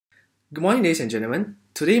Good morning, ladies and gentlemen.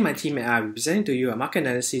 Today, my team and I will be presenting to you a market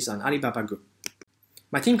analysis on Alibaba Group.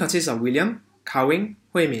 My team consists of William, Kawing,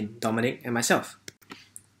 Huimin, Dominic, and myself.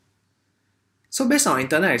 So based on our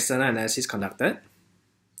internal and external analysis conducted,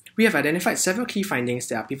 we have identified several key findings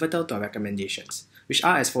that are pivotal to our recommendations, which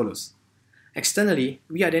are as follows. Externally,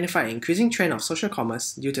 we identified an increasing trend of social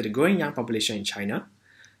commerce due to the growing young population in China.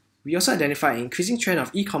 We also identified an increasing trend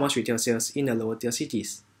of e-commerce retail sales in the lower tier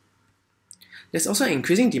cities. There's also an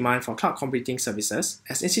increasing demand for cloud computing services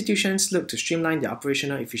as institutions look to streamline their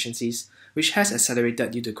operational efficiencies, which has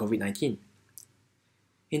accelerated due to COVID-19.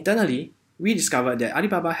 Internally, we discovered that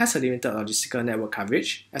Alibaba has a limited logistical network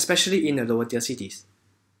coverage, especially in the lower tier cities.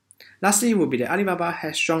 Lastly will be that Alibaba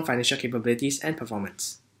has strong financial capabilities and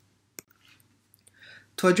performance.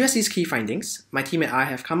 To address these key findings, my team and I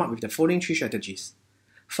have come up with the following three strategies.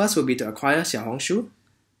 First will be to acquire Xiaohongshu.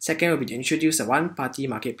 Second will be to introduce a one-party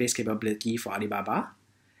marketplace capability for Alibaba.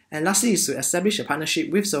 And lastly is to establish a partnership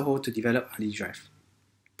with Zoho to develop AliDrive.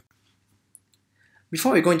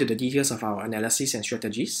 Before we go into the details of our analysis and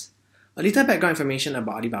strategies, a little background information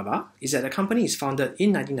about Alibaba is that the company is founded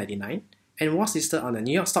in 1999 and was listed on the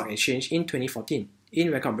New York Stock Exchange in 2014 in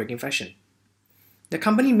record-breaking fashion. The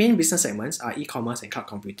company's main business segments are e-commerce and cloud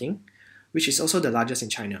computing, which is also the largest in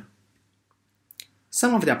China.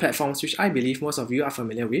 Some of their platforms which I believe most of you are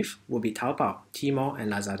familiar with will be Taobao, Tmall, and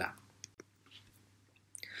Lazada.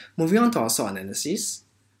 Moving on to our SWOT analysis,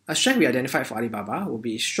 a strength we identified for Alibaba will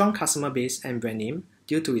be its strong customer base and brand name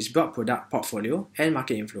due to its broad product portfolio and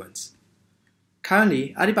market influence.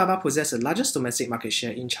 Currently, Alibaba possesses the largest domestic market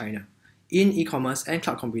share in China in e-commerce and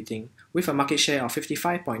cloud computing with a market share of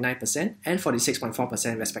 55.9% and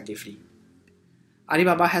 46.4% respectively.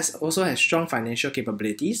 Alibaba also has strong financial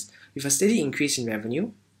capabilities with a steady increase in revenue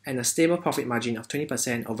and a stable profit margin of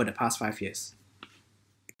 20% over the past 5 years.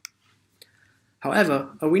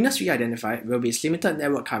 However, a weakness we identified will be its limited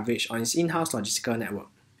network coverage on its in-house logistical network,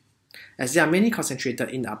 as they are mainly concentrated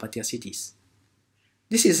in the upper tier cities.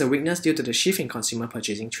 This is a weakness due to the shift in consumer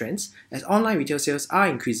purchasing trends as online retail sales are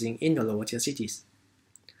increasing in the lower tier cities.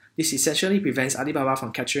 This essentially prevents Alibaba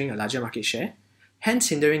from capturing a larger market share, hence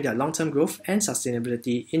hindering their long-term growth and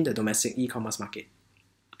sustainability in the domestic e-commerce market.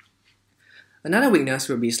 Another weakness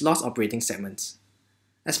will be its lost operating segments.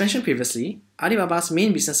 As mentioned previously, Alibaba's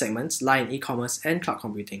main business segments lie in e-commerce and cloud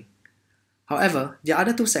computing. However, their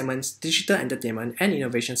other two segments, digital entertainment and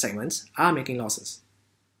innovation segments, are making losses.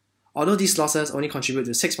 Although these losses only contribute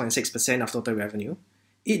to 6.6% of total revenue,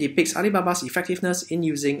 it depicts Alibaba's effectiveness in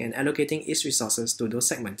using and allocating its resources to those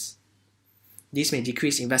segments. This may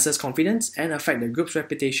decrease investors' confidence and affect the group's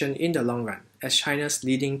reputation in the long run as China's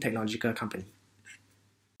leading technological company.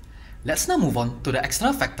 Let's now move on to the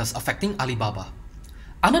external factors affecting Alibaba.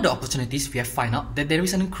 Under the opportunities, we have found out that there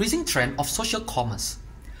is an increasing trend of social commerce.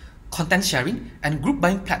 Content sharing and group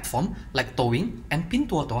buying platforms like Douyin and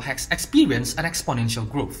Pinduoduo has experienced an exponential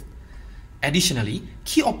growth. Additionally,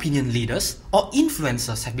 key opinion leaders or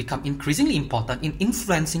influencers have become increasingly important in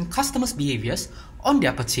influencing customers' behaviors on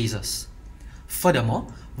their purchases. Furthermore,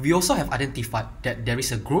 we also have identified that there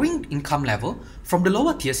is a growing income level from the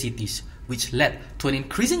lower tier cities, which led to an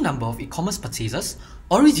increasing number of e-commerce purchases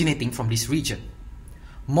originating from this region.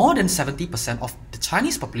 More than 70% of the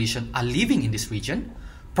Chinese population are living in this region,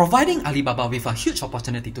 providing Alibaba with a huge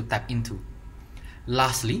opportunity to tap into.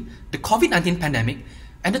 Lastly, the COVID-19 pandemic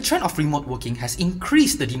and the trend of remote working has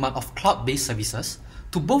increased the demand of cloud-based services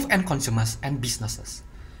to both end consumers and businesses.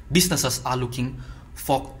 Businesses are looking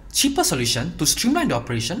for cheaper solutions to streamline the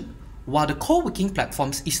operation, while the co-working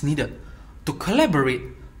platforms is needed to collaborate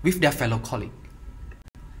with their fellow colleagues.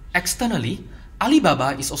 Externally,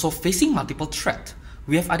 Alibaba is also facing multiple threats.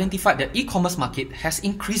 We have identified that e-commerce market has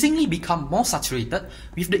increasingly become more saturated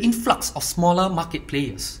with the influx of smaller market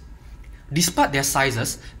players. Despite their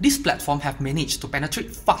sizes, these platforms have managed to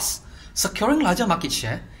penetrate fast, securing larger market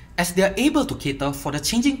share as they are able to cater for the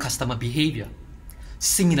changing customer behavior.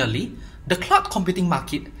 Similarly, the cloud computing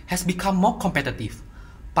market has become more competitive.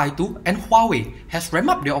 Baidu and Huawei has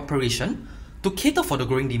ramped up their operation to cater for the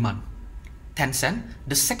growing demand. Tencent,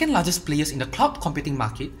 the second largest player in the cloud computing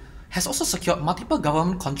market, has also secured multiple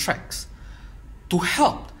government contracts to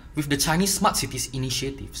help with the Chinese smart cities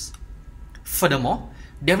initiatives. Furthermore,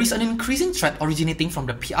 there is an increasing threat originating from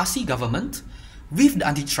the PRC government with the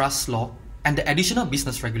antitrust law and the additional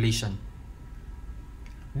business regulation.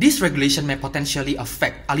 This regulation may potentially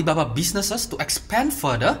affect Alibaba businesses to expand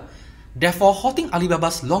further, therefore halting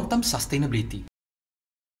Alibaba's long-term sustainability.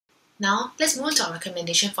 Now, let's move on to our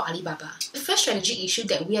recommendation for Alibaba. The first strategic issue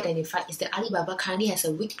that we identified is that Alibaba currently has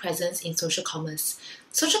a weak presence in social commerce.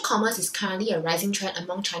 Social commerce is currently a rising trend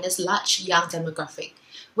among China's large young demographic,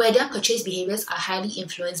 where their purchase behaviors are highly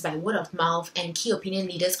influenced by word of mouth and key opinion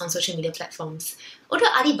leaders on social media platforms.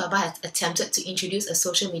 Although Alibaba has attempted to introduce a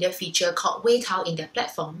social media feature called Weitao in their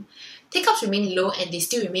platform, take-ups remain low and they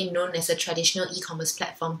still remain known as a traditional e-commerce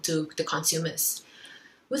platform to the consumers.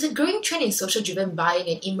 With a growing trend in social-driven buying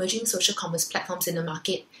and emerging social commerce platforms in the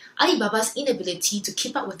market, Alibaba's inability to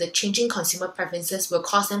keep up with the changing consumer preferences will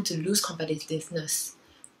cause them to lose competitiveness.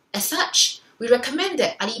 As such, we recommend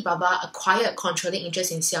that Alibaba acquire a controlling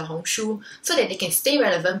interest in Xiaohongshu so that they can stay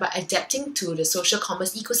relevant by adapting to the social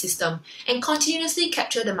commerce ecosystem and continuously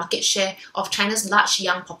capture the market share of China's large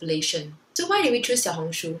young population. So why did we choose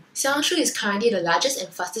Xiaohongshu? Xiaohongshu is currently the largest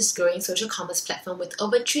and fastest growing social commerce platform with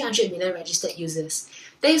over 300 million registered users.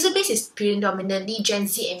 The user base is predominantly Gen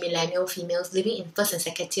Z and millennial females living in first and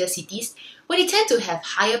second tier cities, where they tend to have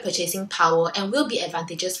higher purchasing power and will be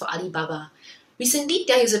advantageous for Alibaba. Recently,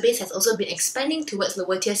 their user base has also been expanding towards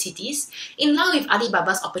lower tier cities, in line with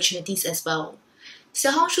Alibaba's opportunities as well.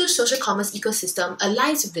 Xiaohongshu's social commerce ecosystem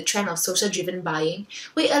aligns with the trend of social-driven buying,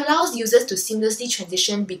 where it allows users to seamlessly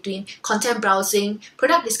transition between content browsing,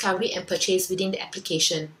 product discovery, and purchase within the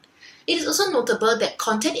application. It is also notable that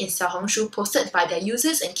content in Xiaohongshu posted by their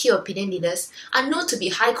users and key opinion leaders are known to be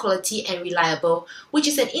high quality and reliable, which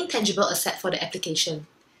is an intangible asset for the application.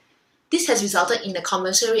 This has resulted in a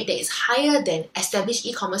conversion rate that is higher than established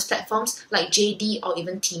e-commerce platforms like JD or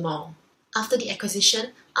even Tmall. After the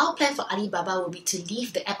acquisition, our plan for Alibaba will be to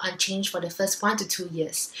leave the app unchanged for the first 1 to 2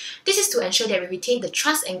 years. This is to ensure that we retain the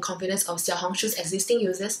trust and confidence of Xiaohongshu's existing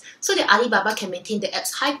users so that Alibaba can maintain the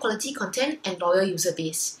app's high-quality content and loyal user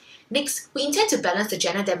base. Next, we intend to balance the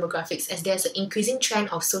gender demographics as there is an increasing trend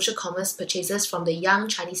of social commerce purchases from the young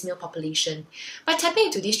Chinese male population. By tapping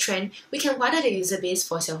into this trend, we can widen the user base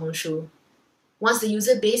for Xiaohongshu. Once the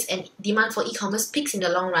user base and demand for e-commerce peaks in the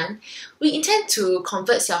long run, we intend to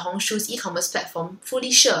convert Xiaohongshu's e-commerce platform, Fully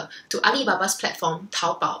Sure, to Alibaba's platform,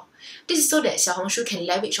 Taobao. This is so that Xiaohongshu can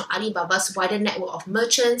leverage on Alibaba's wider network of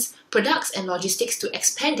merchants, products, and logistics to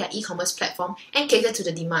expand their e-commerce platform and cater to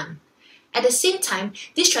the demand. At the same time,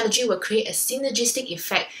 this strategy will create a synergistic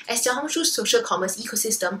effect as Xiaohongshu's social commerce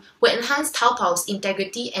ecosystem will enhance Taobao's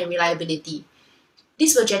integrity and reliability.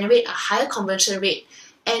 This will generate a higher conversion rate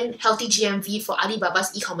and healthy GMV for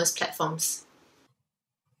Alibaba's e-commerce platforms.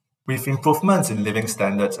 With improvements in living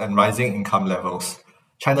standards and rising income levels,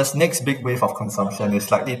 China's next big wave of consumption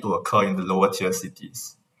is likely to occur in the lower tier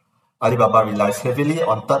cities. Alibaba relies heavily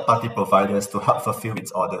on third-party providers to help fulfill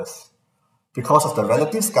its orders. Because of the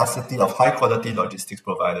relative scarcity of high-quality logistics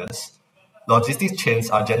providers, logistics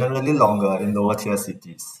chains are generally longer in lower tier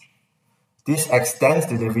cities. This extends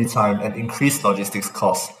delivery time and increased logistics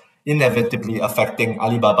costs, inevitably affecting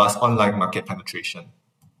Alibaba's online market penetration.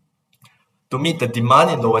 To meet the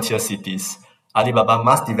demand in lower tier cities, Alibaba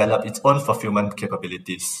must develop its own fulfillment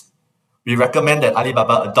capabilities. We recommend that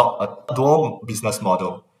Alibaba adopt a dual business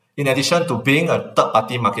model. In addition to being a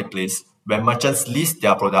third-party marketplace where merchants list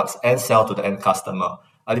their products and sell to the end customer,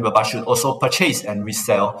 Alibaba should also purchase and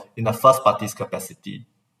resell in a first-party's capacity.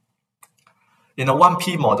 In a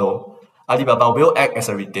 1P model, Alibaba will act as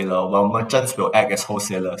a retailer while merchants will act as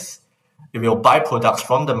wholesalers. It will buy products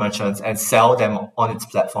from the merchants and sell them on its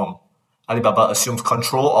platform. Alibaba assumes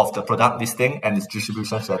control of the product listing and its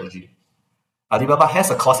distribution strategy. Alibaba has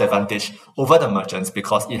a cost advantage over the merchants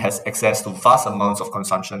because it has access to vast amounts of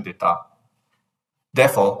consumption data.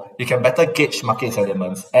 Therefore, it can better gauge market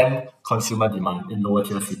sentiments and consumer demand in lower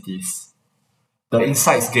tier cities. The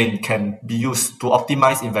insights gained can be used to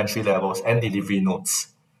optimize inventory levels and delivery nodes.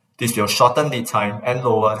 This will shorten lead time and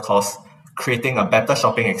lower costs, creating a better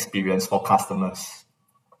shopping experience for customers.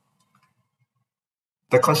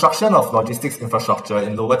 The construction of logistics infrastructure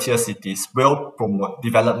in lower tier cities will promote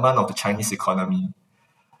development of the Chinese economy.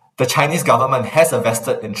 The Chinese government has a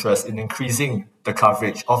vested interest in increasing the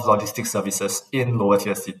coverage of logistics services in lower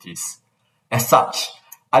tier cities. As such,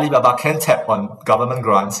 Alibaba can tap on government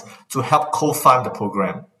grants to help co-fund the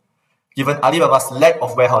program. Given Alibaba's lack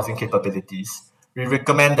of warehousing capabilities, we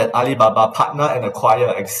recommend that Alibaba partner and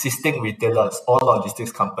acquire existing retailers or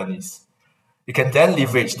logistics companies. It can then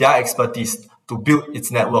leverage their expertise to build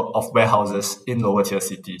its network of warehouses in lower tier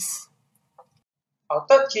cities. Our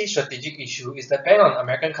third key strategic issue is the ban on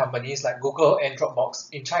American companies like Google and Dropbox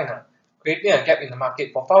in China, creating a gap in the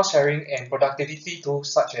market for file sharing and productivity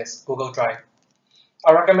tools such as Google Drive.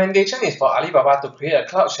 Our recommendation is for Alibaba to create a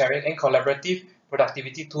cloud sharing and collaborative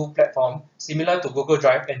productivity tool platform similar to Google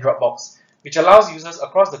Drive and Dropbox, which allows users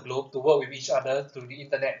across the globe to work with each other through the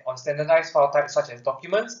internet on standardized file types such as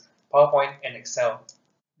documents, PowerPoint, and Excel.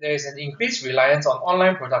 There is an increased reliance on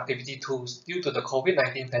online productivity tools due to the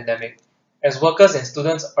COVID-19 pandemic, as workers and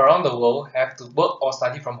students around the world have to work or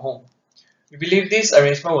study from home. We believe this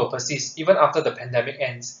arrangement will persist even after the pandemic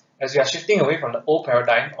ends, as we are shifting away from the old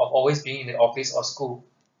paradigm of always being in the office or school.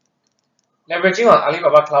 Leveraging on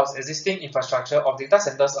Alibaba Cloud's existing infrastructure of data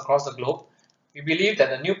centers across the globe, we believe that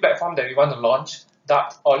the new platform that we want to launch,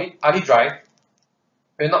 dubbed Ali Drive,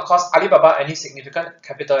 will not cost Alibaba any significant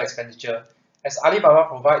capital expenditure. As Alibaba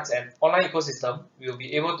provides an online ecosystem, we will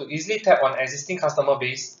be able to easily tap on existing customer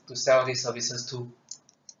base to sell these services to.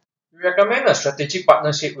 We recommend a strategic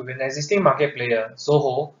partnership with an existing market player,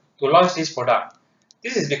 Zoho, to launch this product.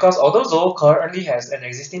 This is because although Zoho currently has an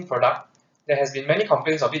existing product, there has been many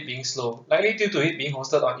complaints of it being slow, likely due to it being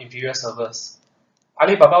hosted on inferior servers.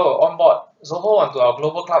 Alibaba will onboard Zoho onto our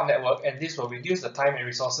global cloud network, and this will reduce the time and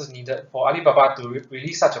resources needed for Alibaba to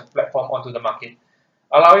release such a platform onto the market,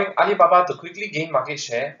 allowing Alibaba to quickly gain market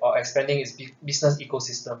share while expanding its business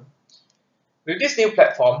ecosystem. With this new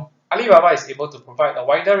platform, Alibaba is able to provide a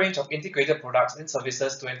wider range of integrated products and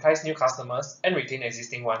services to entice new customers and retain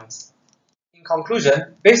existing ones. In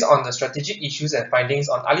conclusion, based on the strategic issues and findings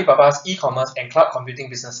on Alibaba's e-commerce and cloud computing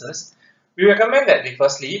businesses, we recommend that they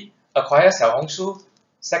firstly acquire Xiaohongshu,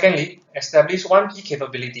 secondly establish one key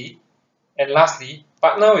capability, and lastly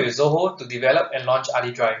partner with Zoho to develop and launch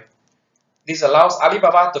Ali Drive. This allows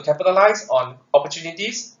Alibaba to capitalize on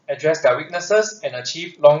opportunities, address their weaknesses, and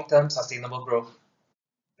achieve long-term sustainable growth.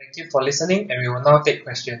 Thank you for listening, and we will now take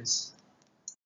questions.